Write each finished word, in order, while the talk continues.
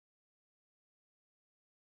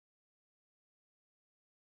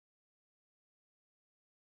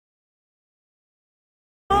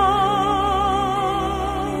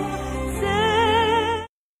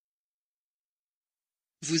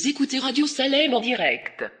Vous écoutez Radio Salem en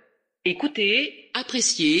direct. Écoutez,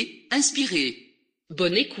 appréciez, inspirez.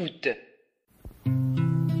 Bonne écoute.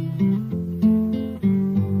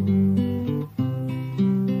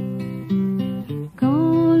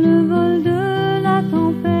 Quand le vol de la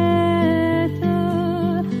tempête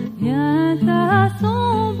vient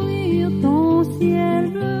assombrir ton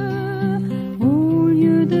ciel bleu, au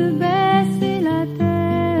lieu de baisser la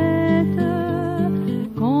tête,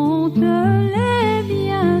 compte les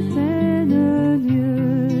bienfaits de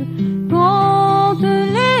Dieu, compte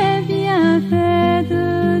les bienfaits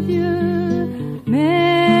de Dieu,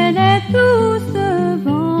 mets-les tous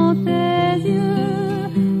devant tes yeux,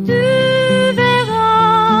 tu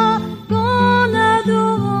verras qu'en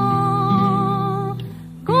adorant,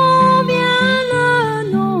 combien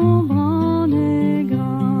le nombre en est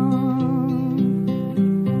grand.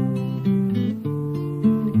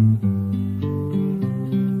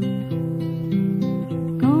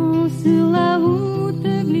 Quand sur la route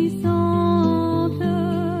glissante,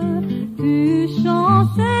 tu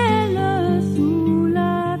chancelles sous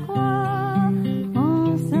la croix,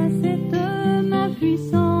 pense à cette main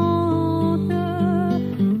puissante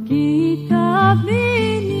qui t'a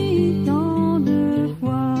béni tant de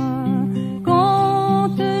fois.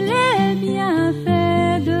 Compte les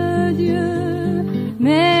bienfaits de Dieu,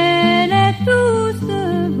 mets-les tous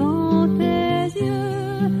devant tes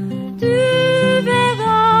yeux, tu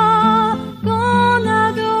verras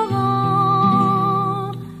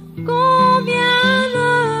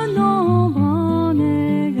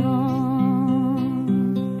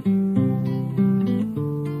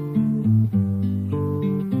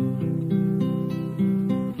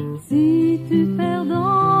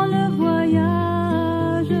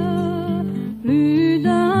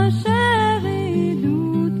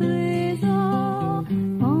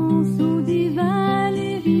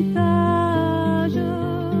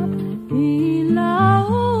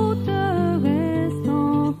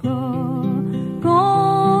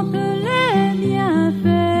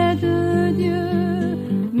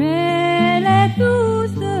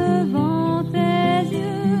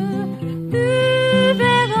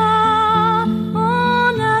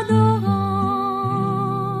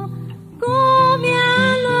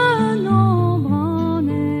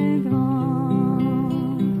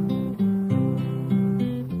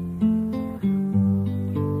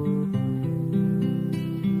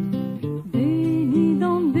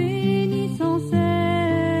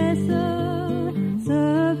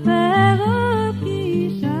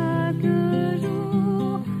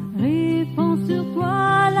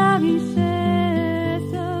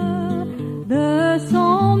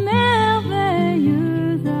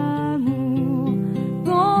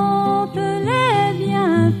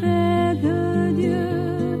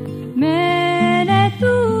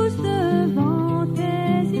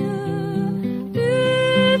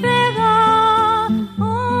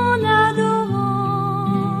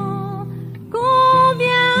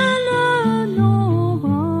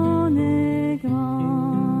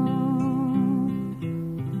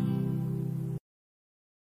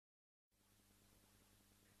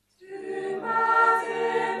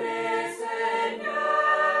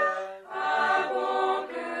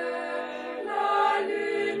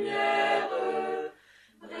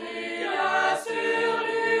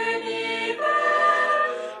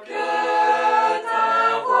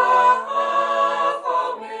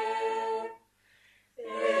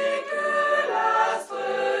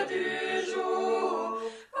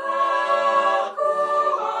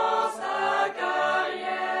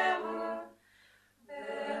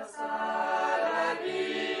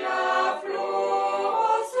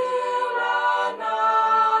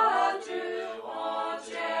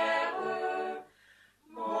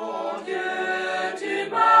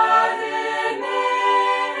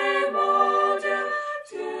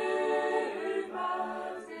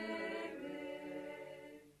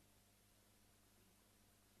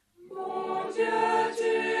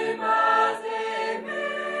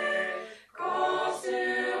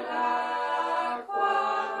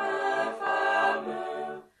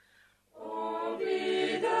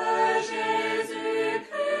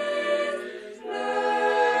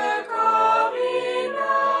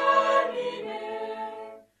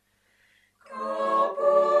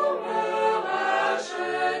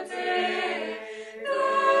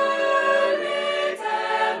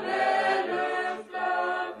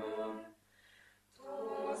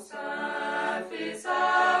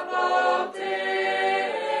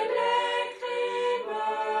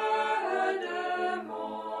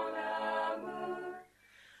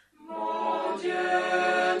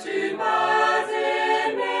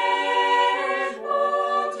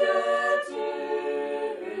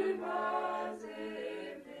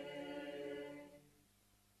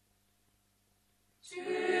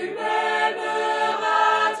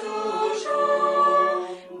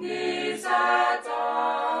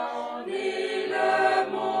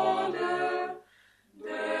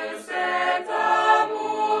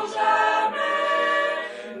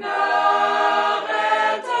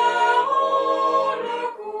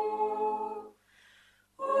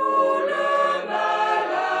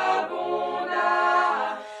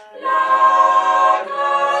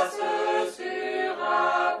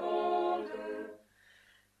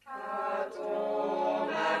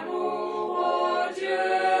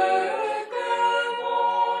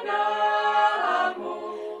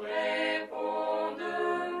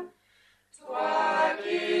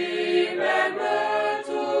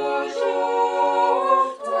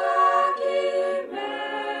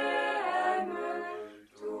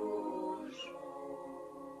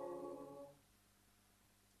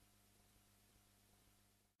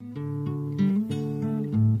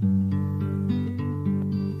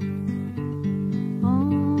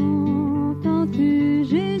Entends-tu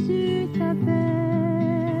Jésus t'appelle?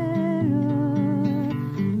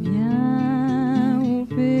 Viens ô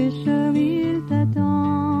pécheur, il t'attend.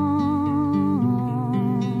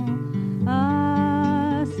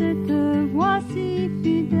 À cette voix si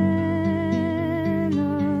fidèle,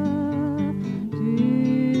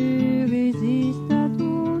 tu résistes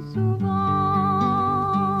trop souvent.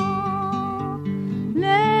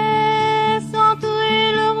 Laisse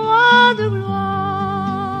entrer le roi de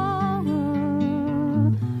gloire.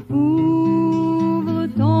 Ouvre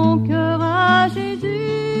ton cœur à Jésus.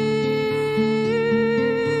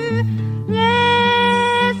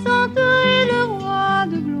 Laisse entrer le roi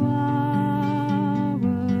de gloire.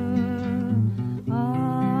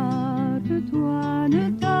 Hâte-toi, ne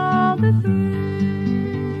tarde plus.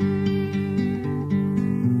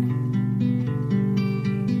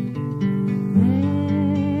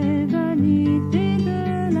 Les vanités de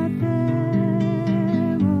la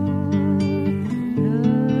terre,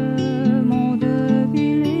 le monde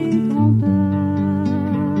vil et trompeur,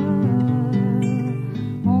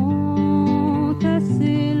 ont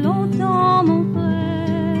assez longtemps, mon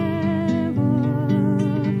frère,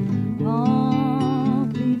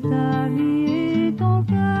 rempli ta vie et ton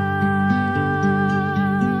cœur.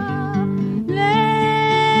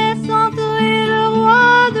 Laisse entrer le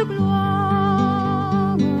roi de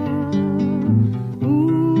gloire.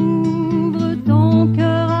 Ouvre ton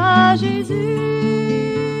cœur à Jésus.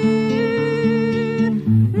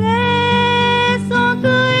 Laisse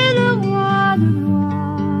entrer le roi de gloire.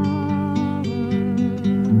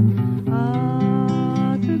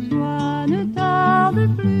 Hâte-toi, ne tarde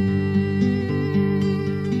plus.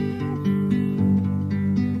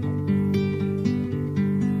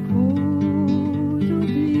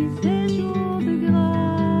 Aujourd'hui c'est jour de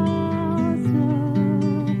grâce,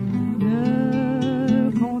 ne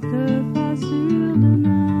compte pas sur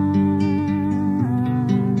demain.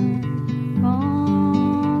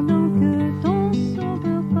 Pendant que ton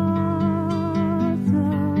sauveur passe,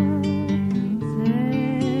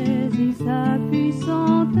 saisis sa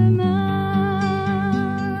puissante main.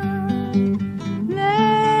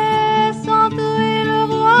 Laisse entrer le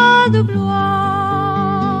roi de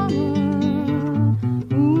gloire.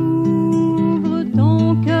 Ouvre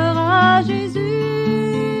ton cœur à Jésus.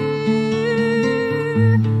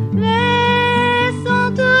 Laisse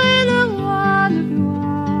entrer le roi de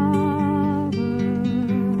gloire.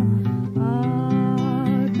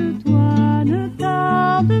 Hâte-toi, ne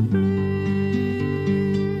tarde plus.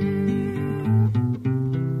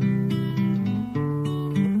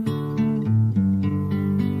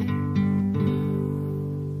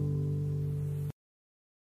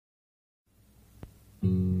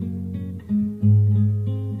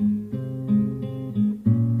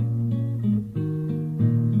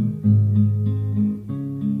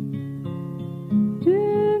 Tu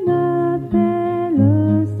m'appelles,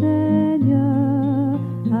 Seigneur,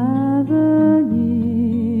 à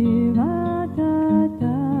venir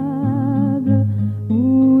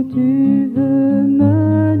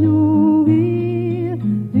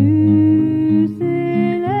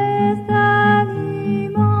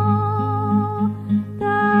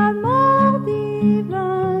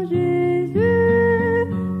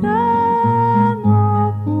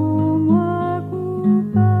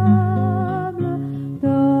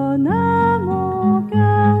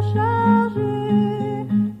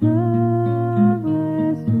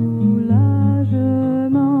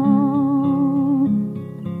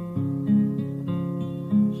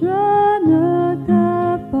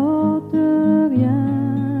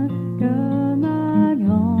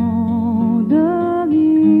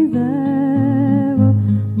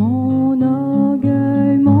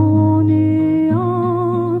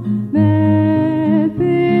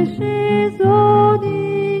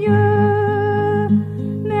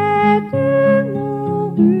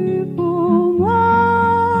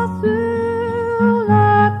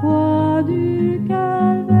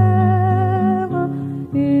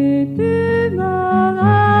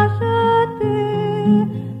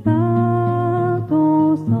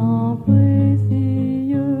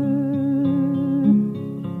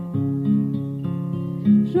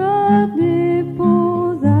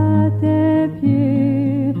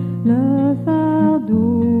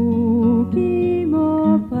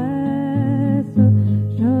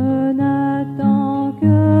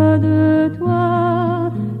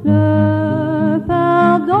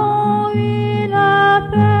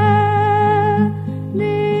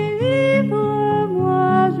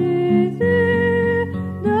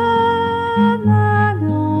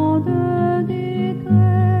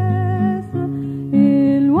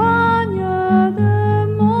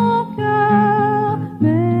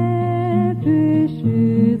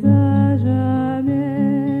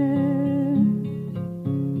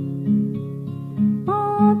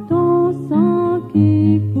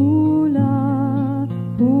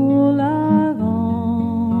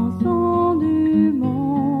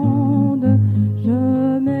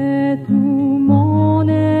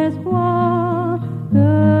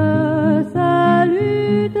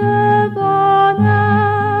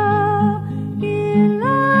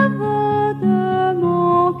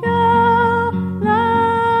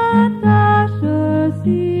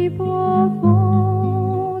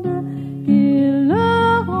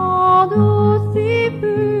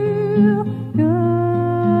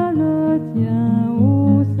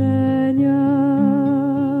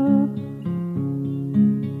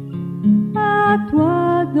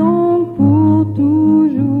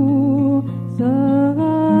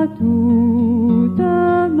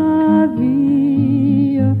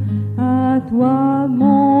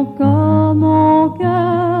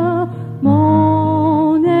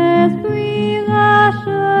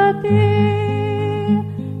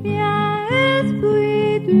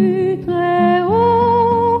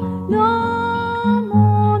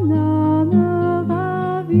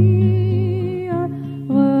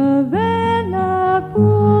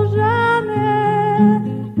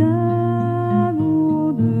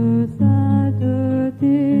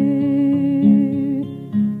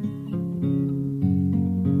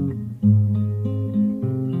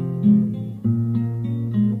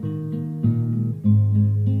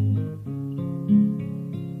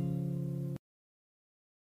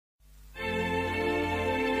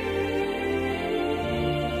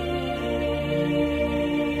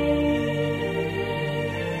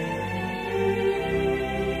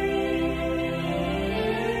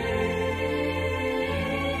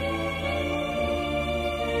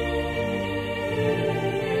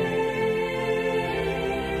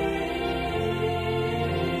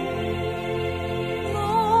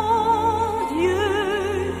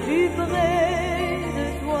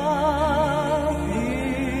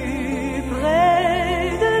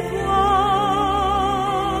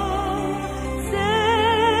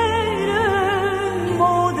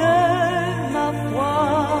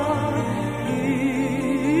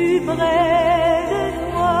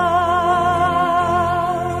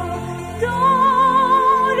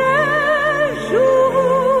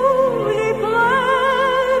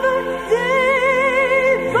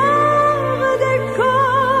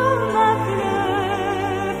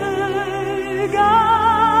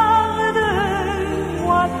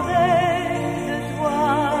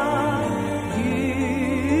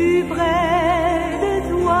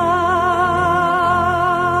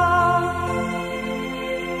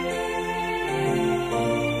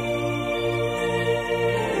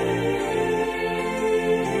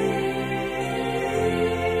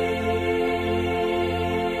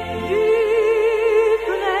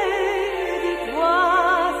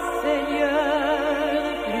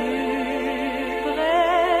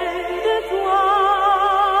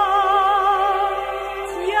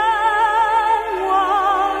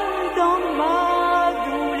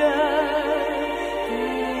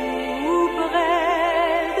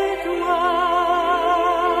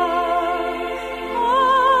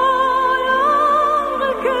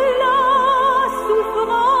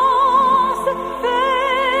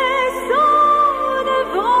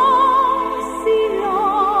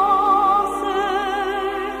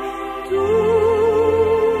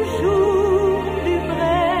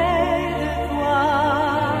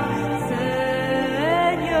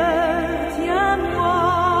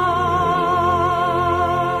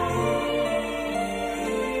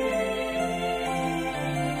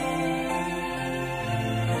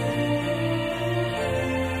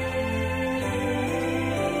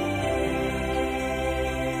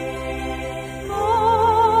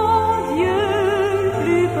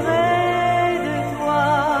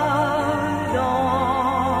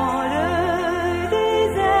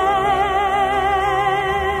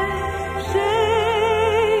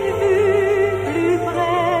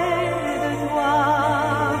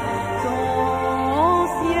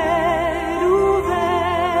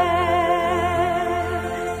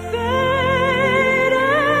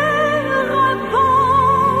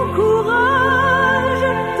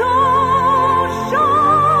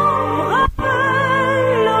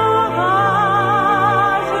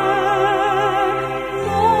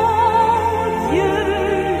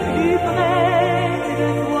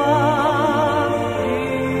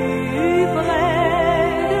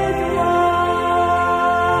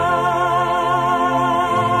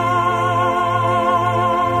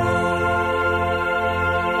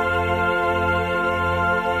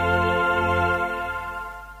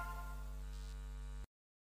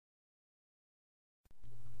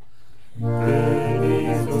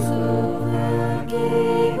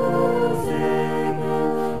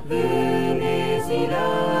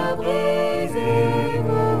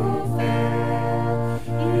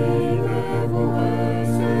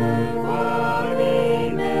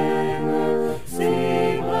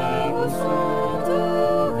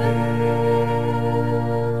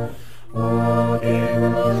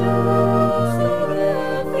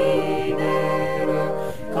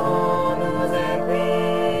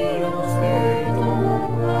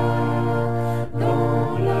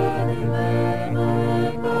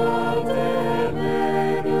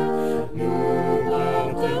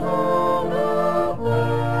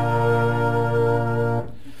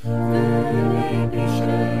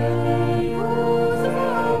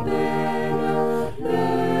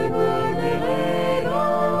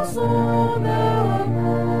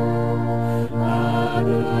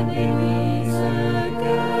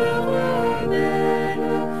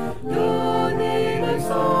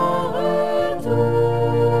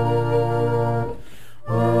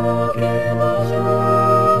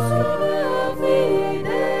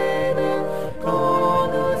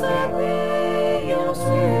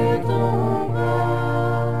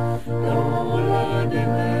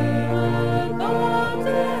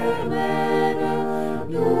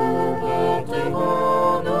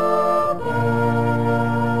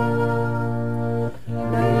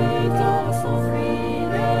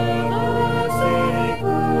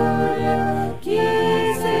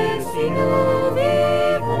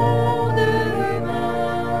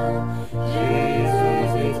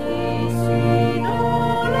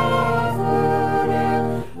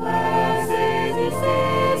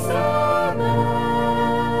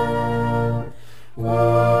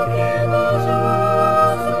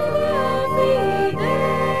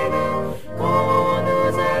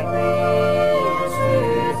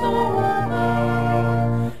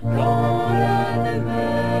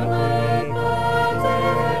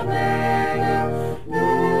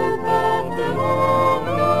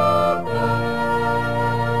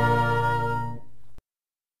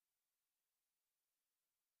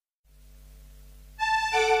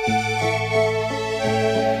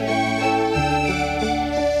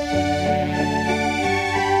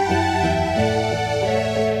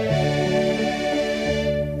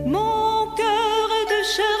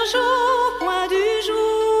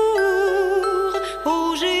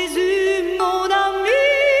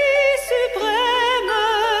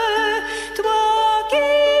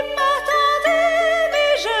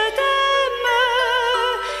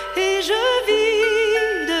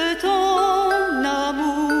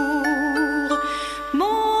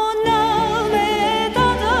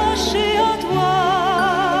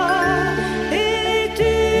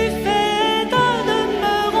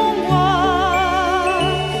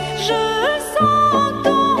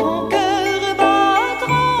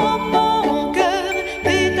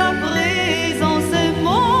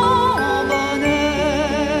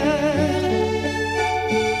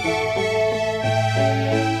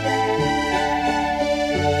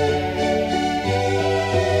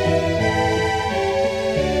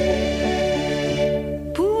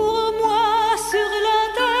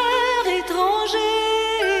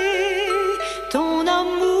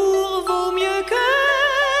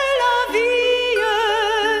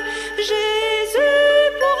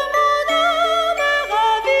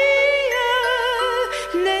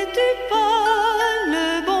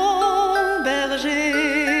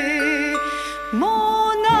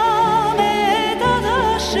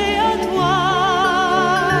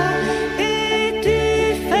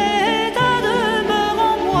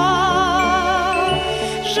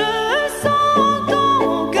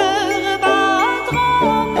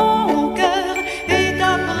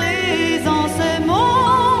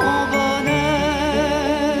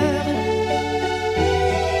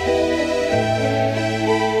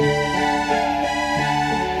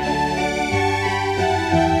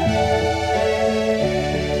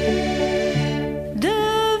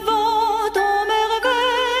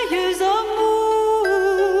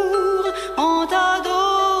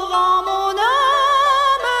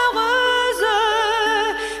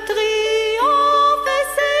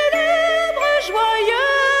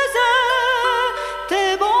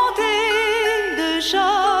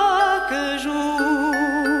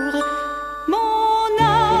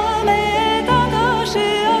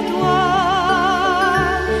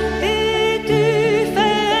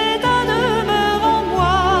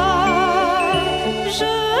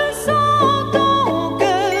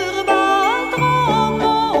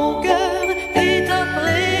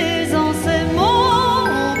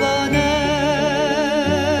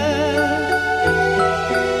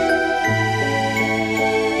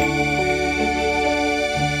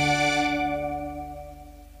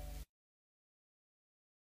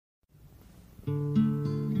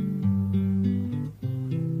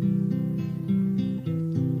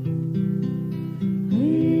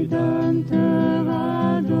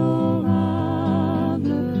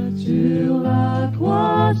la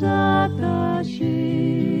croix attaché,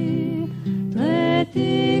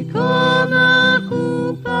 traité comme un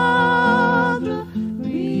coupable,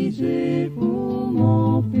 brisé pour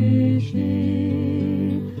mon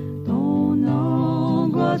péché. Ton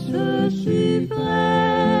angoisse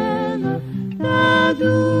suprême, ta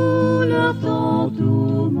douleur, ton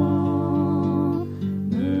tourment,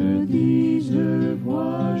 me disent,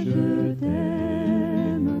 vois, je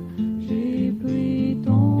t'aime, j'ai pris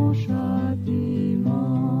ton châtiment.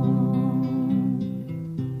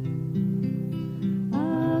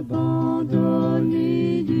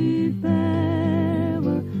 Abandonné du Père,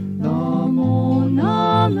 dans mon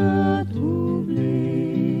âme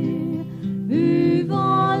troublée,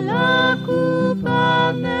 buvant la coupe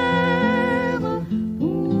amère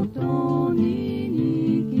pour ton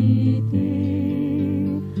iniquité,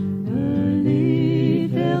 de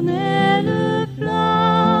l'éternelle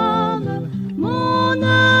flamme, mon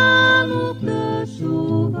amour te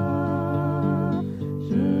sauva.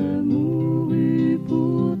 Je mourus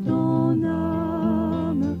pour ton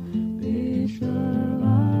âme, pécheur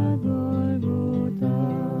à Golgotha.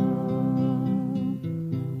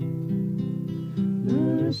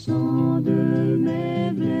 Le sang de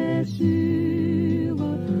mes blessures,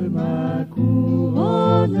 ma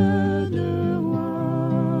couronne de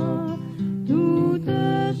roi, toutes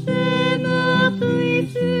ces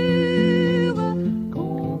meurtrissures,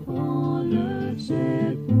 comprends le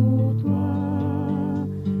ciel pour toi.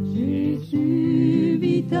 J'ai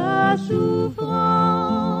subi ta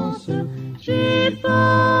souffrance, j'ai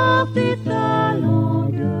porté ta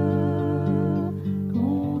longueur,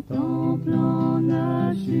 contemplant en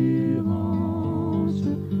assurance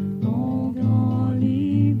ton grand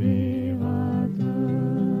libérateur.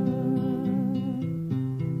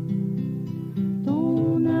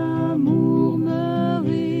 Ton amour me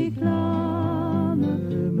réclame,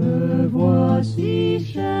 me voici,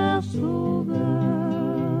 cher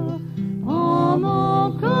sauveur, en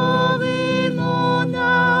mon corps et mon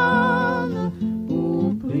âme,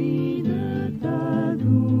 pour prix de ta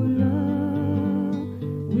douleur.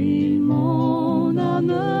 Oui, mon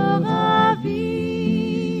âme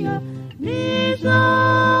ravie,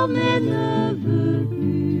 désormais ne veut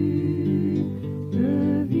plus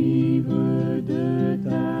que vivre de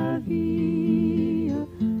ta vie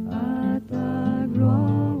à ta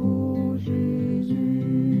gloire, ô Jésus.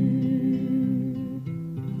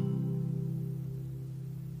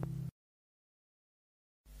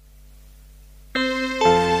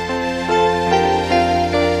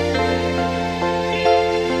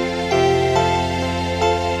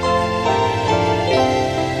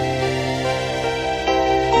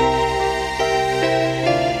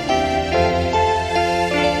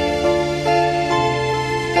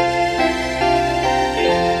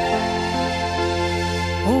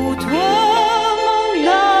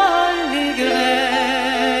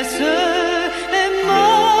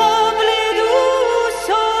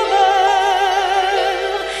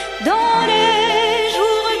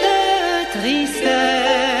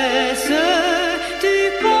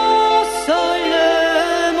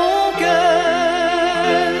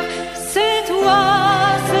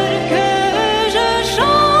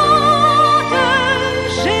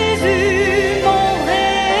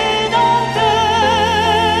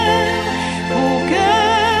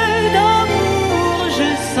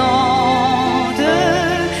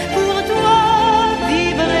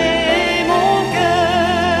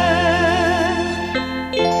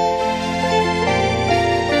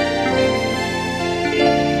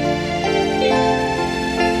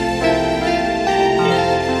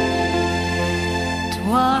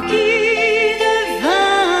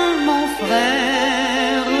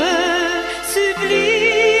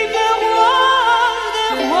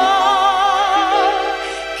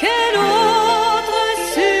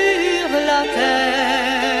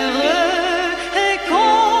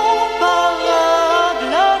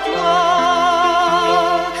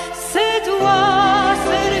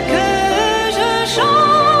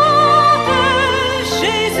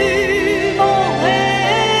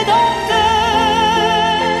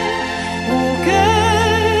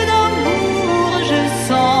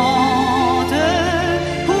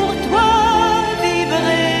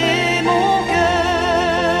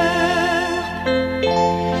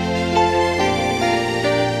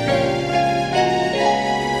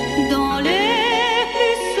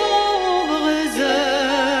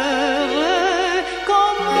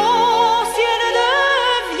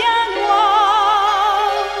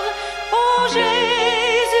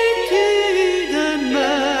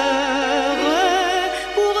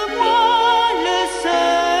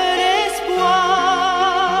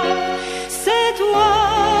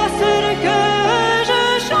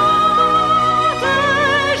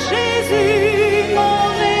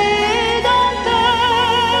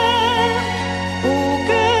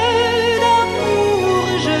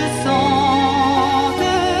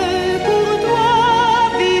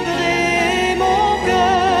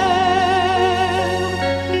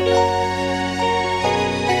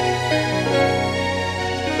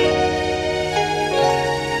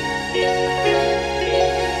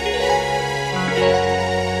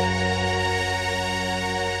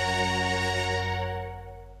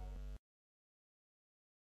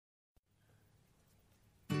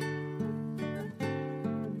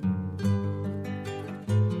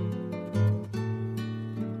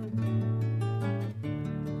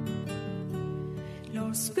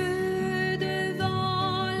 lorsque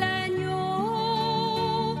devant l'agneau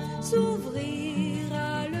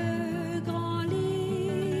s'ouvrira le grand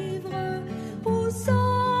livre où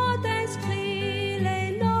sont inscrits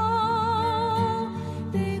les noms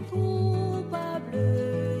des coupables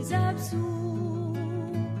absous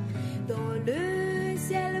dans le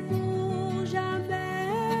ciel pour jamais.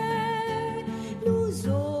 Nous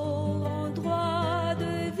aurons droit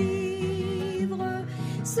de vivre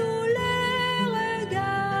sous le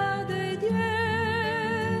regard de Dieu.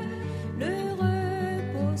 Le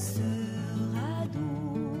repos sera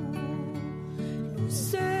doux. Nous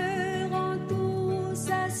serons tous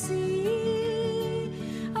assis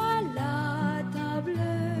à la table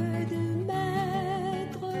du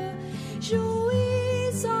Maître,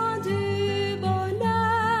 jouissant du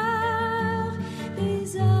bonheur des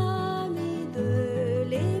amis de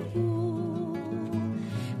l'époux.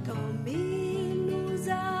 Comme il nous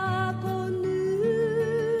a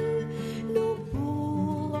connus, nous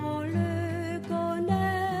pourrons le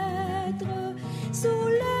connaître sous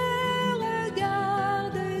le regard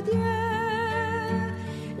de Dieu.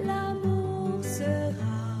 L'amour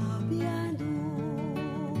sera bien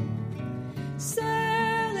doux.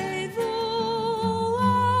 Serez-vous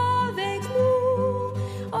avec nous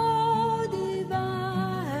au divin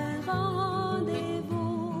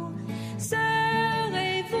rendez-vous?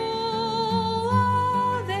 Serez-vous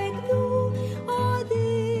avec nous au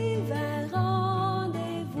divin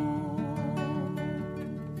rendez-vous?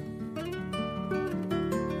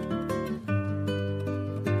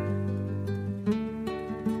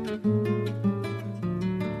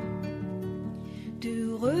 Du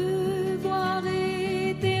revoir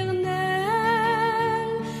éternel,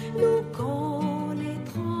 nous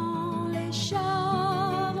connaîtrons les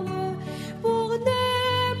charmes pour ne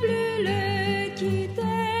plus le quitter.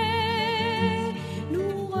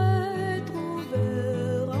 Nous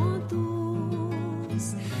retrouverons tous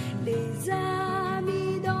les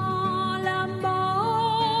amis dans la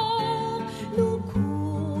mort. Nous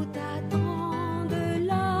coûte à tant de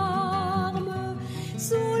larmes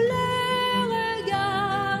sous le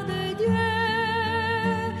regard de Dieu.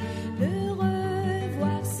 Le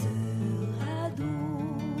revoir sera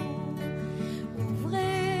doux.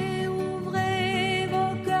 Ouvrez, ouvrez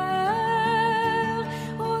vos cœurs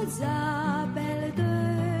aux appels de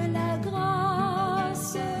la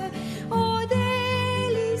grâce, aux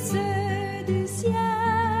délices du ciel.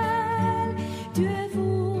 Dieu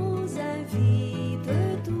vous invite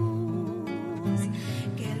tous,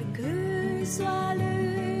 quel que soit le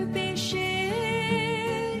péché,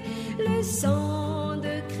 le sang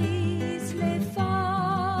de Christ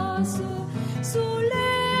l'efface. Sous le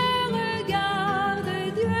regard de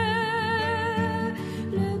Dieu,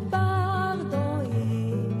 le pardon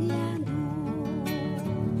est bien doux.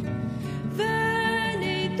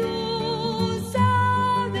 Venez tous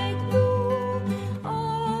avec nous au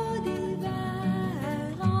divin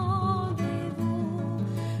rendez-vous.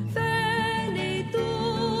 Venez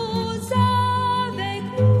tous avec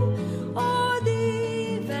nous au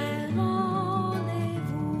divin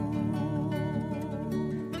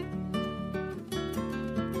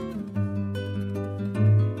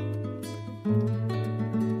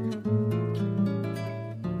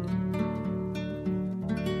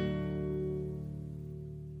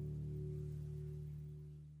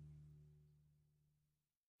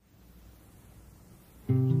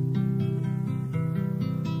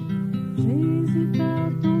Jésus, par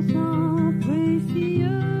ton sang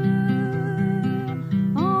précieux,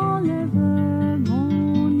 enlève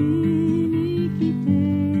mon iniquité.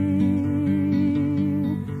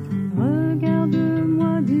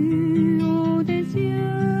 Regarde-moi du haut des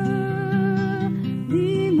cieux,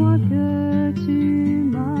 dis-moi que tu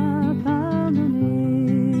m'as pardonné.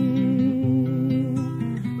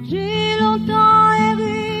 J'ai longtemps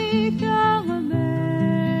erré car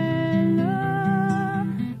rebelle,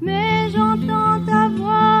 mais j'entends ta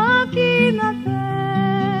voix qui m'appelle.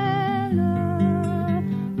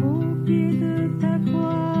 Au pied de ta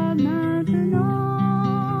croix maintenant,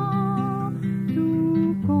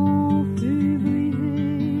 tout confus,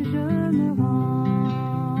 brisé, je me rends.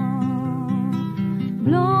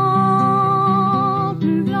 Blanc,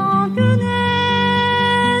 plus blanc que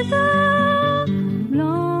neige,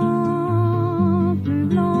 blanc, plus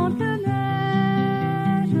blanc que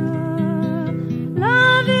neige,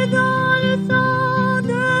 lavé dans le sang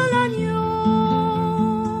de l'agneau,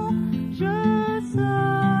 je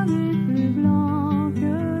serai plus blanc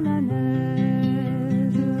que la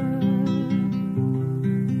neige.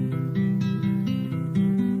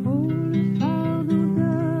 Oh, le fardeau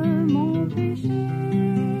de mon péché,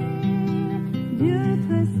 Dieu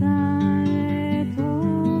très saint est au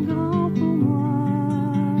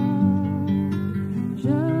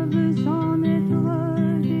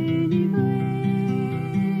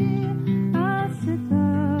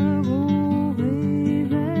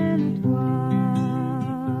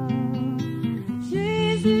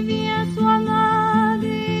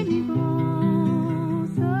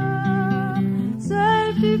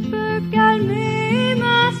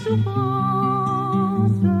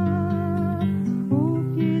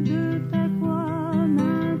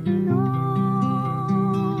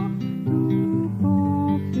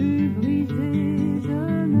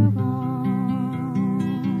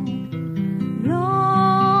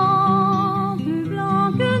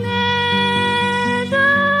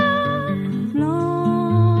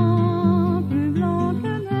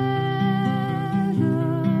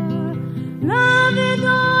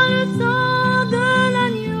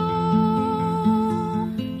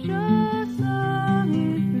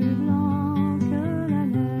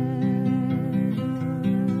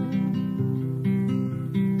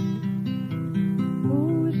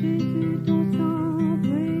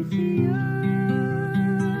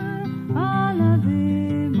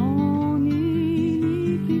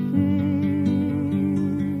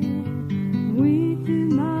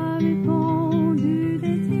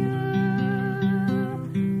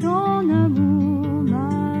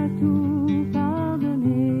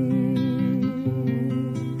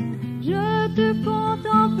te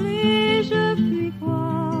contempler, je puis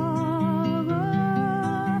croire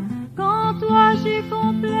qu'en toi j'ai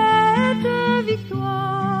complète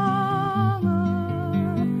victoire.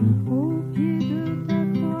 Au pied de ta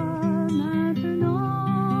croix maintenant,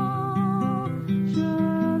 je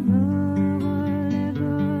me relève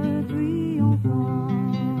triomphant.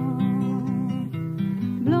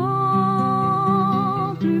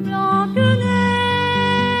 Blanc, plus blanc que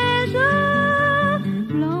neige,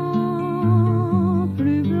 blanc,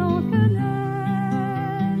 plus blanc que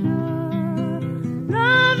neige,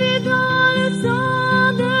 lavé dans le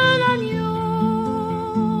sang de l'agneau,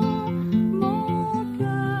 mon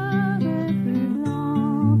cœur est plus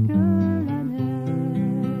blanc que la neige.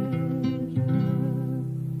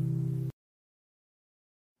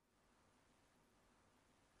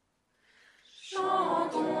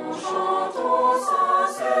 Chantons, chantons sans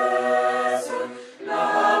cesse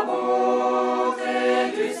la bonté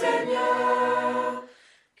du Seigneur,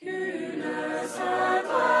 qu'une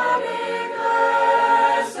sainte allégresse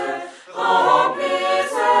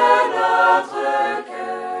remplisse notre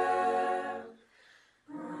cœur.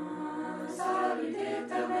 Un salut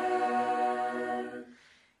éternel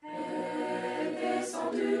est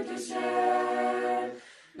descendu du ciel.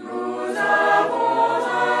 Nous avons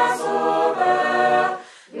un sauveur,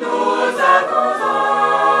 nous avons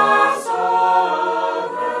un sauveur.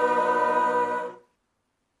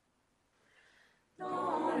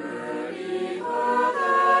 Dans le livre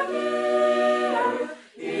de vie,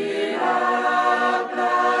 il a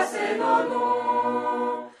placé nos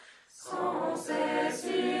noms. Sans cesse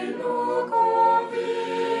il nous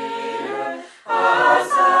convie à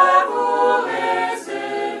savourer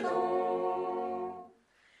ses dons.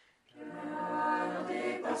 Gardé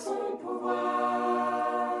par son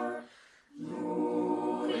pouvoir,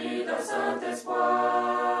 nourri d'un saint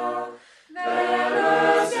espoir, vers le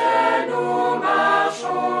ciel nous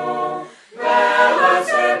marchons, vers le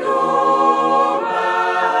ciel nous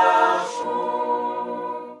marchons.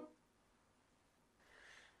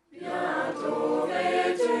 Bientôt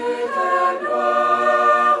vêtus de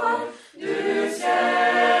gloire, du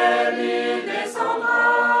ciel il descendra,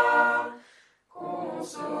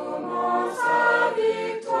 consommant sa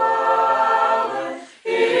victoire,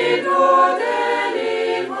 il nous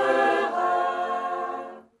délivrera.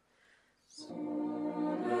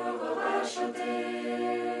 Son œuvre rachetée,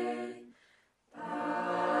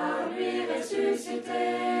 par lui ressuscité,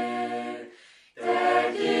 tel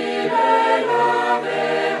qu'il est le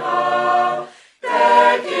verra,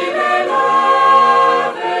 tel qu'il est le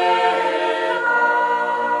verra.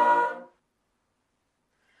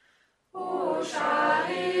 Ô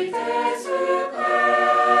charité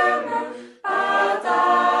suprême,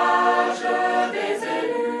 partage des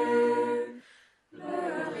élus, le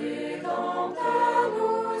Rédempteur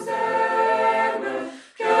nous aime,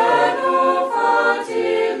 que nous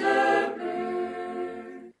faut-il de plus?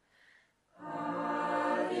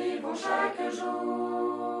 Vivons chaque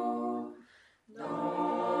jour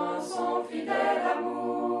dans son fidèle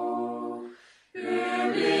amour,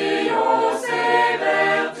 publions ses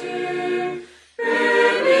vertus,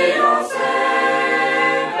 publions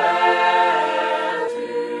ses vertus.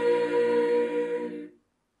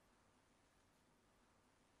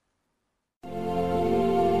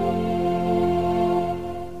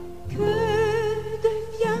 Que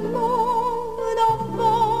devient mon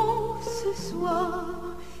enfant ce soir?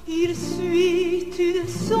 Il suit une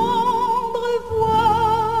sombre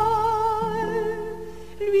voie,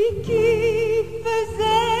 lui qui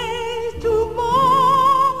faisait tout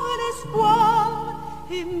mon espoir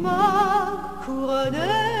et ma couronne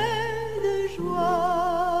de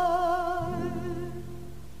joie.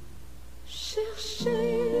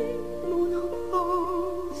 Cherchez mon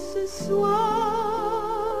enfant ce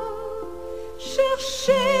soir,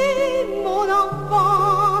 cherchez mon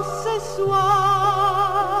enfant ce soir.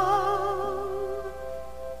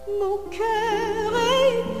 Mon cœur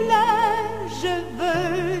est plein, je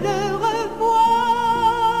veux le revoir.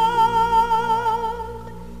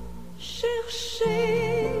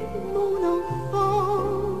 Cherchez mon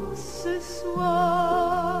enfant ce soir.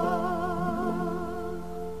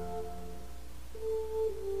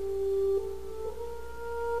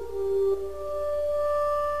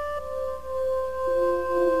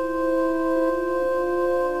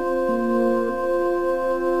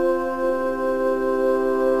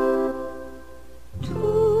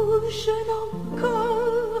 Tout jeune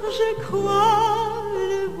encore, je crois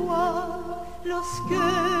le voir, lorsque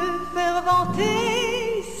fervent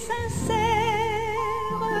et sincère,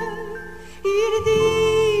 il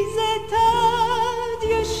disait à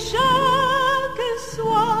Dieu chaque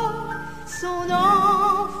soir son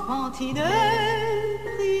enfant une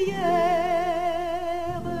prière.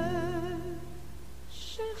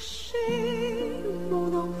 Cherchez mon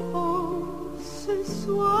enfant ce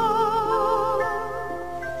soir.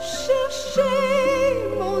 Cherchez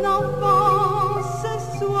mon enfant ce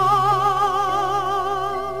soir.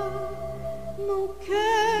 Mon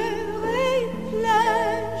cœur est plein,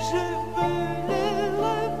 je veux le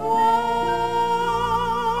revoir.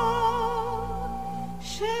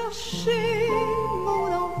 Cherchez mon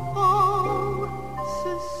enfant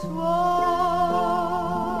ce soir.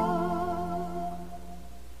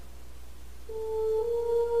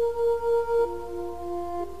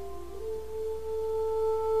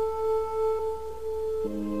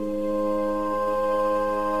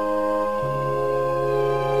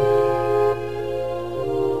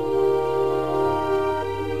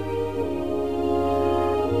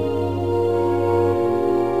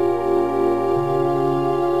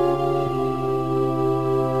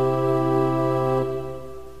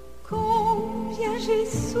 Combien j'ai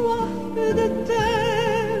soif de te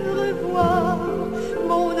revoir,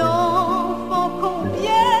 mon enfant,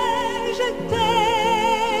 combien je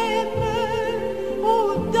t'aime.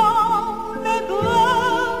 Oh, dans mes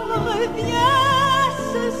bras, reviens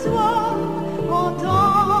ce soir,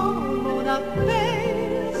 entends mon appel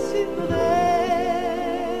suprême.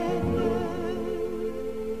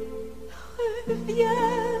 Reviens,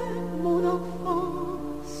 mon enfant,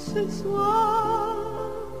 ce soir.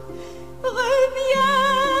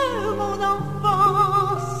 Reviens, mon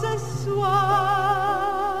enfant, ce soir.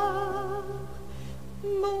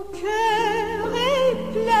 Mon cœur est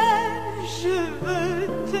plein, je veux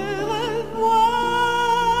te revoir.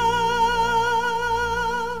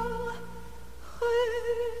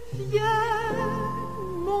 Reviens,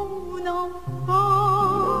 mon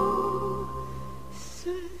enfant,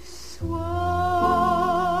 ce soir.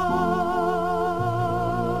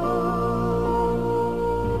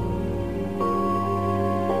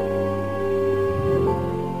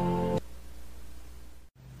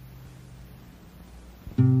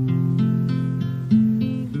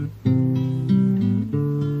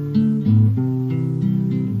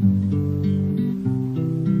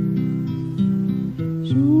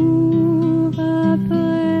 Jour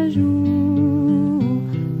après jour,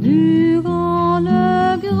 durant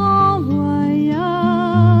le grand voyage,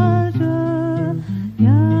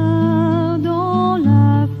 gardons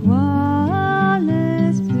la foi,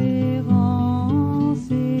 l'espérance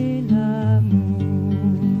et l'amour.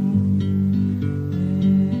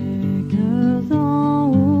 Les cœurs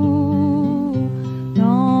en haut,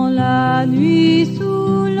 dans la nuit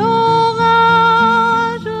sous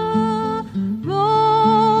l'orage,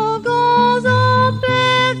 voguons en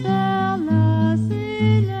paix vers la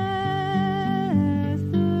céleste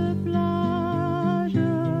plage.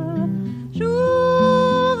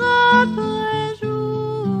 Jour après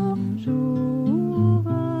jour, jour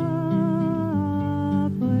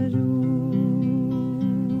après jour.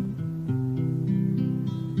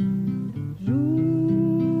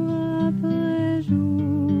 Jour après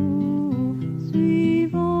jour, suis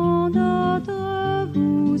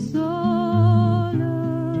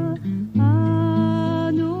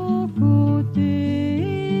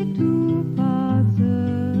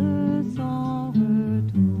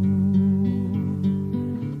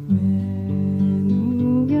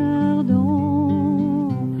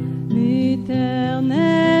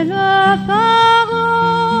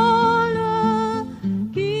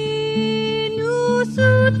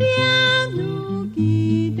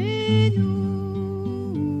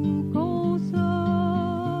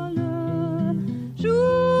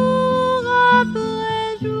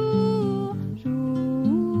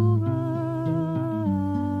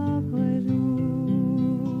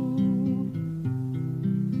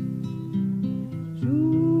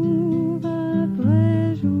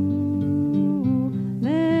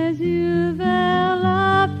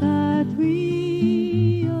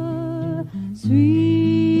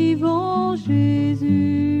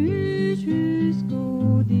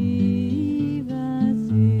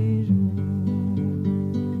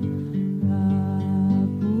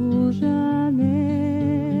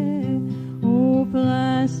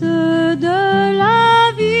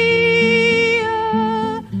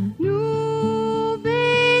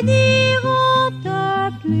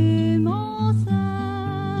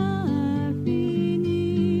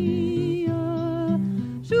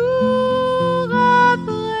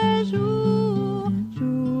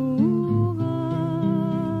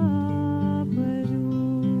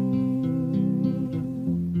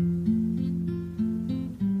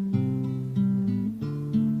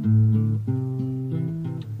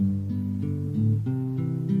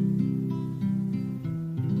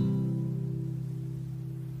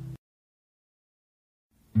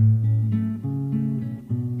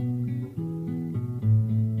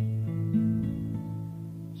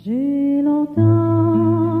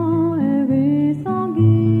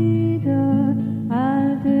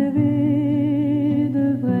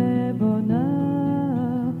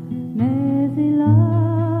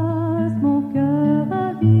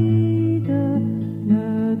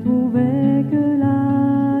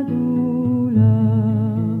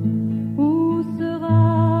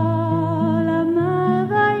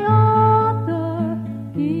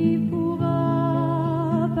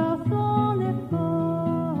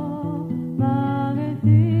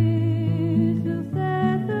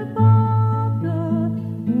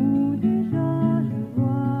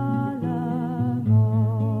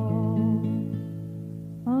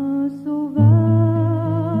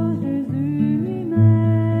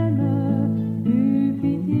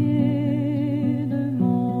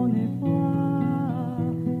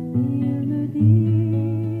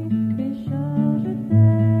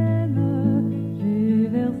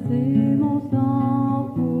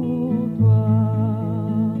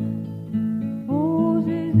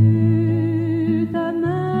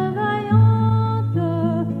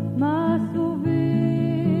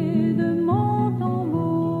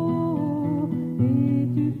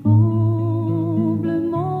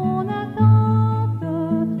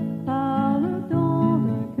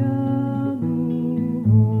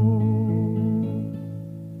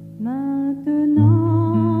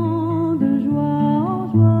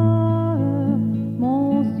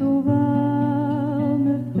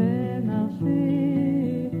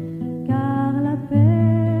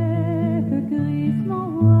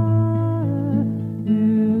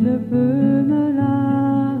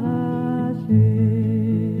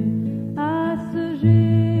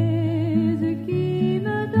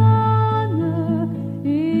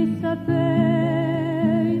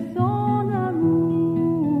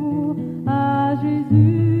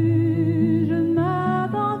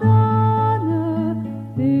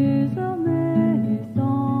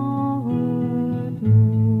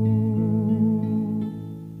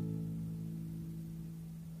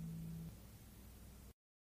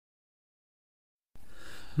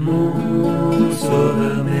Mon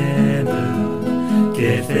sauveur m'aime,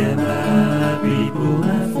 quelle ferme appui pour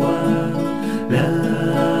ma foi,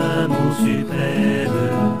 l'amour suprême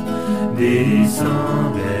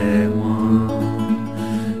descend vers moi.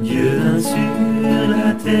 Dieu vint sur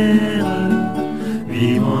la terre,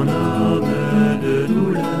 vivre en homme de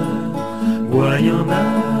douleur, voyant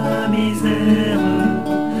ma misère,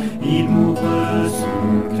 il m'ouvre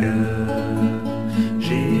son cœur.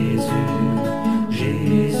 Jésus,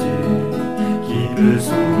 Jésus, qui peut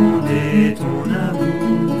sonder ton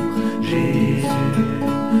amour? Jésus,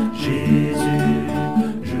 Jésus,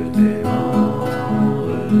 je t'aime en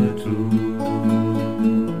retour.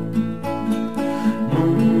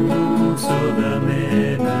 Mon sauveur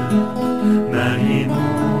m'aime, malgré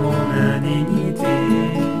mon indignité,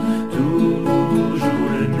 toujours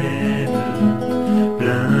le même,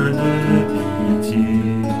 plein de pitié.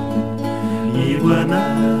 Il voit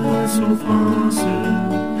ma souffrance,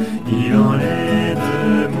 il enlève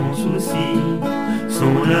mon souci,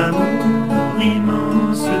 son amour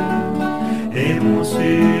immense est mon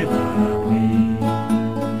surabri.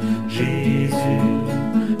 Jésus,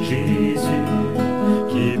 Jésus,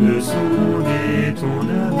 qui peut sonder ton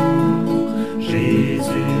amour?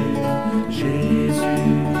 Jésus, Jésus,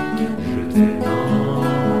 je t'aime en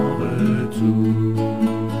retour.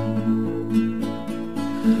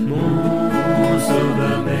 Mon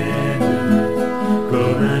sauveur m'aime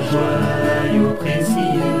comme un joyau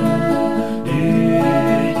précieux du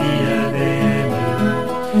diadème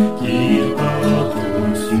qu'il porte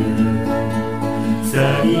aux cieux. Sa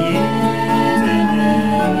vie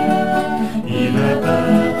éternelle, il la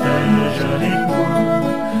partage avec moi,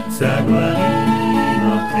 sa gloire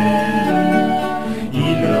immortelle,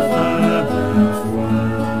 il l'offre à ma foi.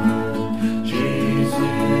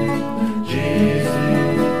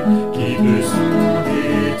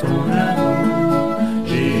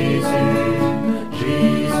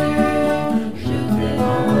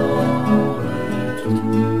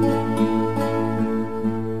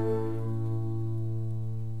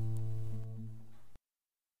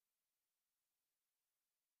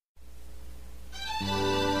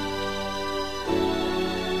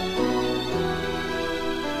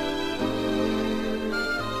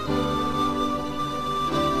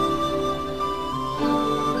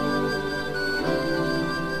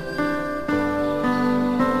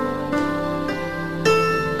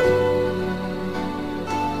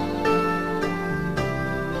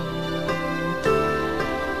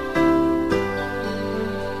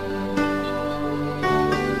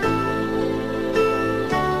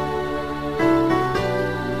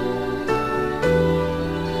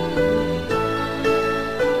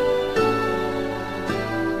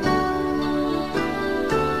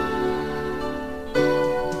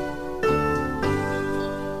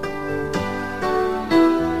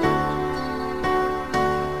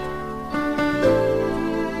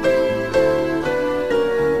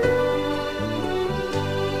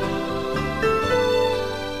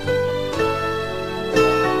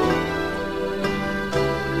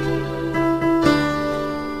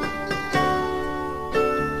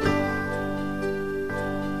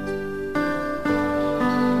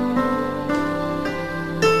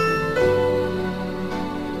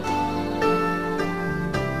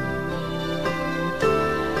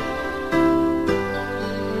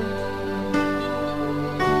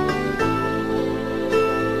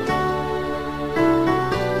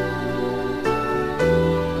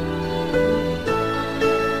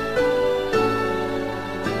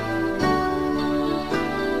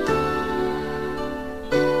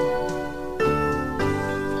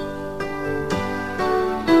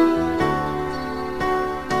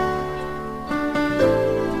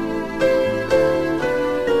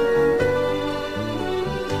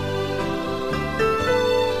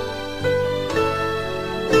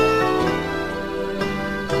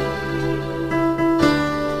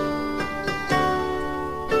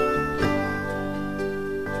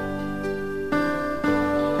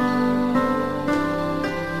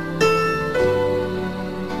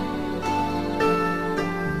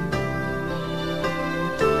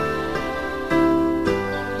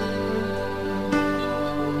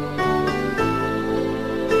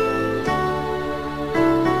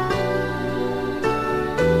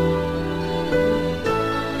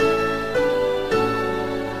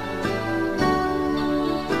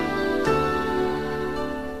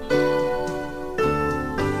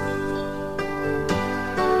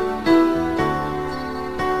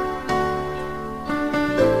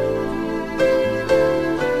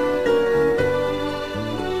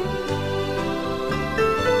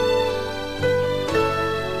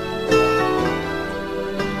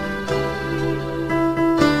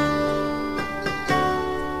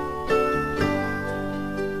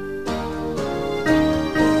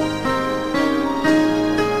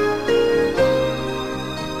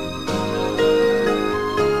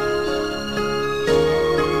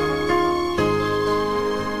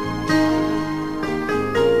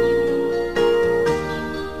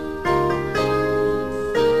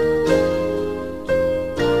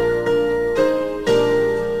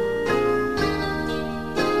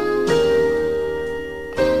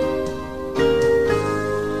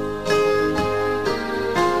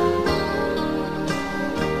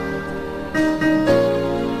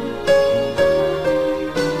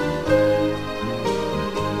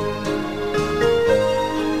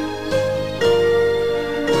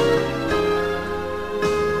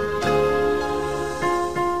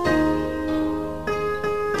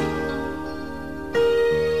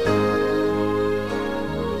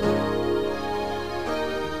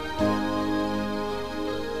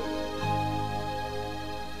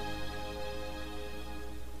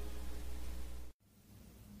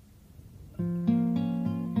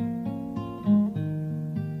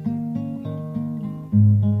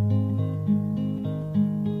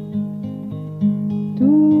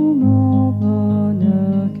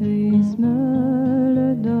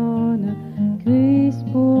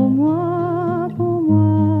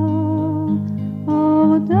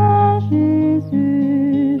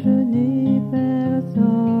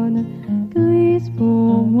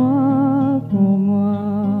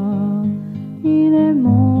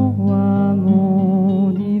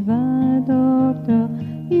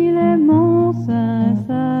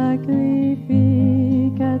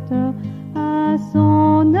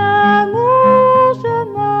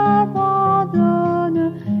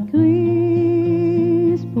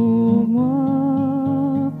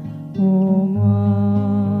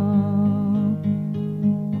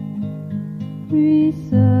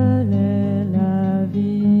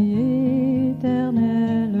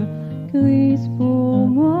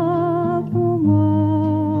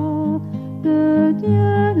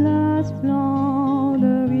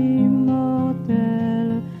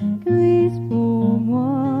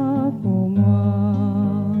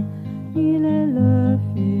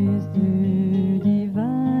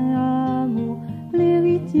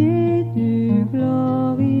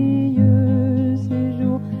 glorieux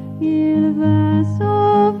séjour, il vint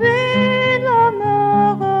sauver l'homme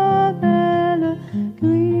rebelle.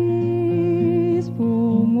 Christ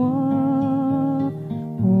pour moi,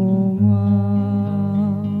 pour moi.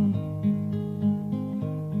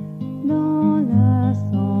 Dans la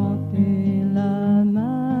santé, la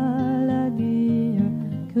maladie,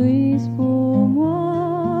 Christ pour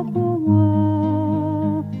moi, pour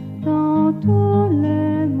moi. Dans tous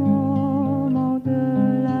les moments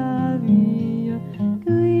de la vie,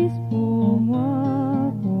 Christ pour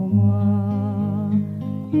moi, pour moi.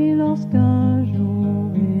 Et lorsqu'un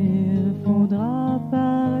jour il faudra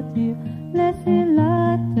partir, laisser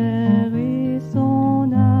la terre et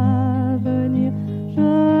son avenir,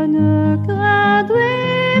 je ne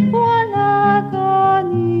craindrai point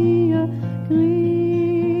l'agonie.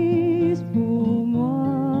 Christ pour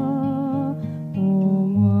moi, pour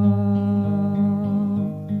moi.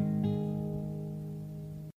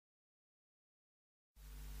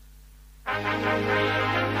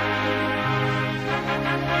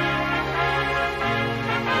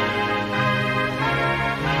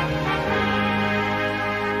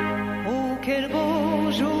 Oh, quel beau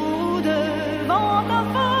jour devant ta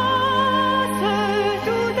face,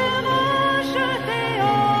 tout est racheté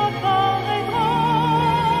en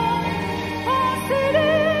paraîtrant, en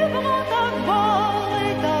célébrant ta gloire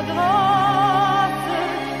et ta grâce,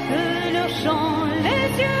 que leur chant les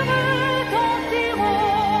yeux retentiront,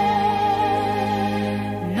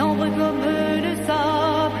 nombreux comme le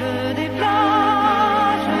sable des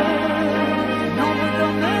plages, nombreux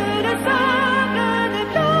comme le sable des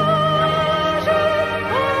plages.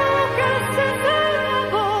 Oh, que ce sera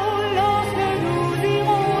beau lorsque nous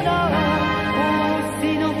irons là-haut,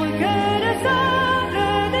 aussi nombreux que le sable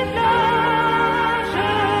des plages.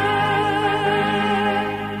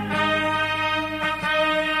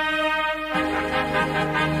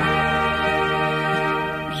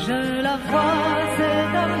 Je la vois,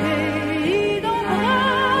 cette armée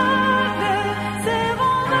innombrable,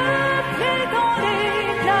 serrant reflet dans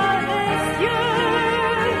l'éclat des cieux,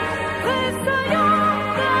 tressaillant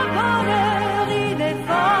d'un bonheur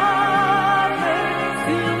ineffable,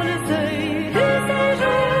 sur le seuil du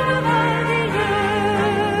séjour merveilleux,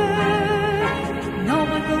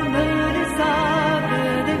 nombreux comme les sables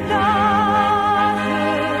des plages,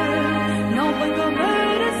 nombreux comme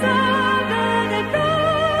les sables des plages.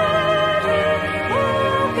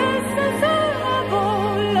 Oh, que ce sera beau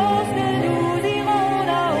lorsque nous irons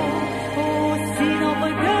là-haut, aussi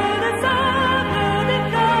nombreux que le sable des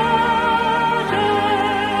plages.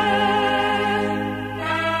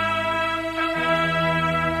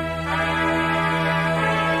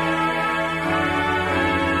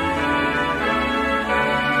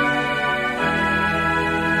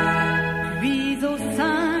 Puis au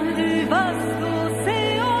sein du vaste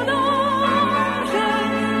océan d'anges,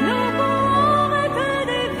 nos poètes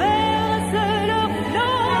déversent leur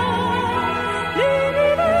flot.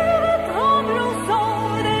 L'univers tremble au son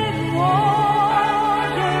des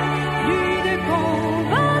louanges, plus de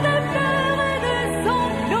combats, de pleurs et de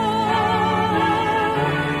sanglots,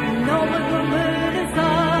 nombreux comme le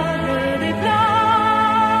sable des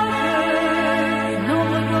plages,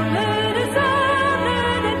 nombreux comme le sable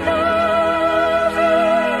des plages. Oh,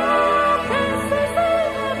 que ce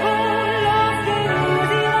sera beau lorsque nous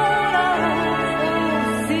irons là-haut,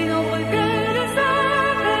 aussi nombreux que le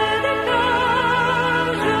sable des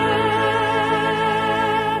plages.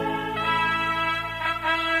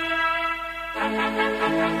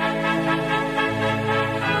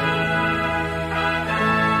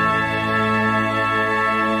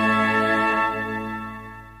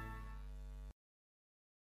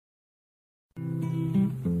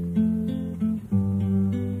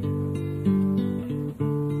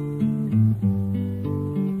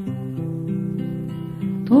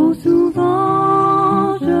 Trop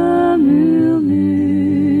souvent je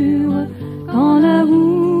murmure quand la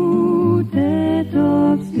route est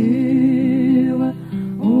obscure.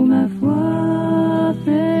 Oh, ma foi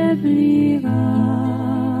faiblira,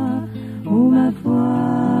 oh, ma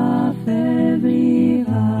foi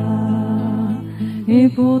faiblira. Et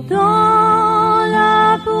pourtant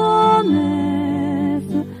la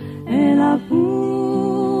promesse est là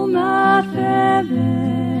pour ma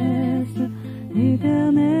faiblesse.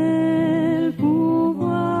 L'éternel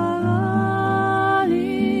pourvoira,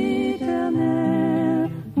 l'éternel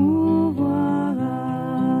pourvoira.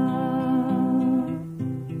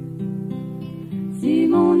 Si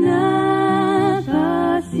mon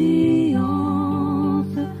impatience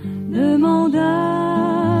demande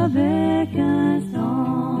avec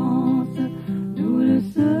instance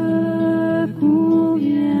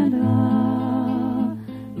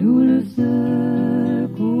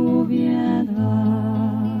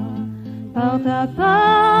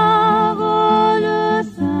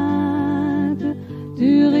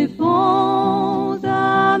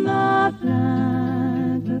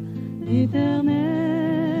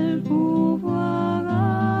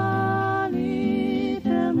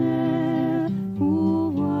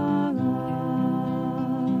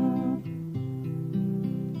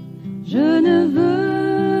Je ne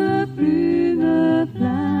veux plus me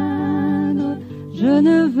plaindre, je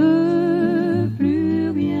ne veux plus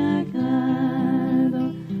rien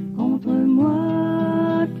craindre contre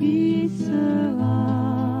moi qui seul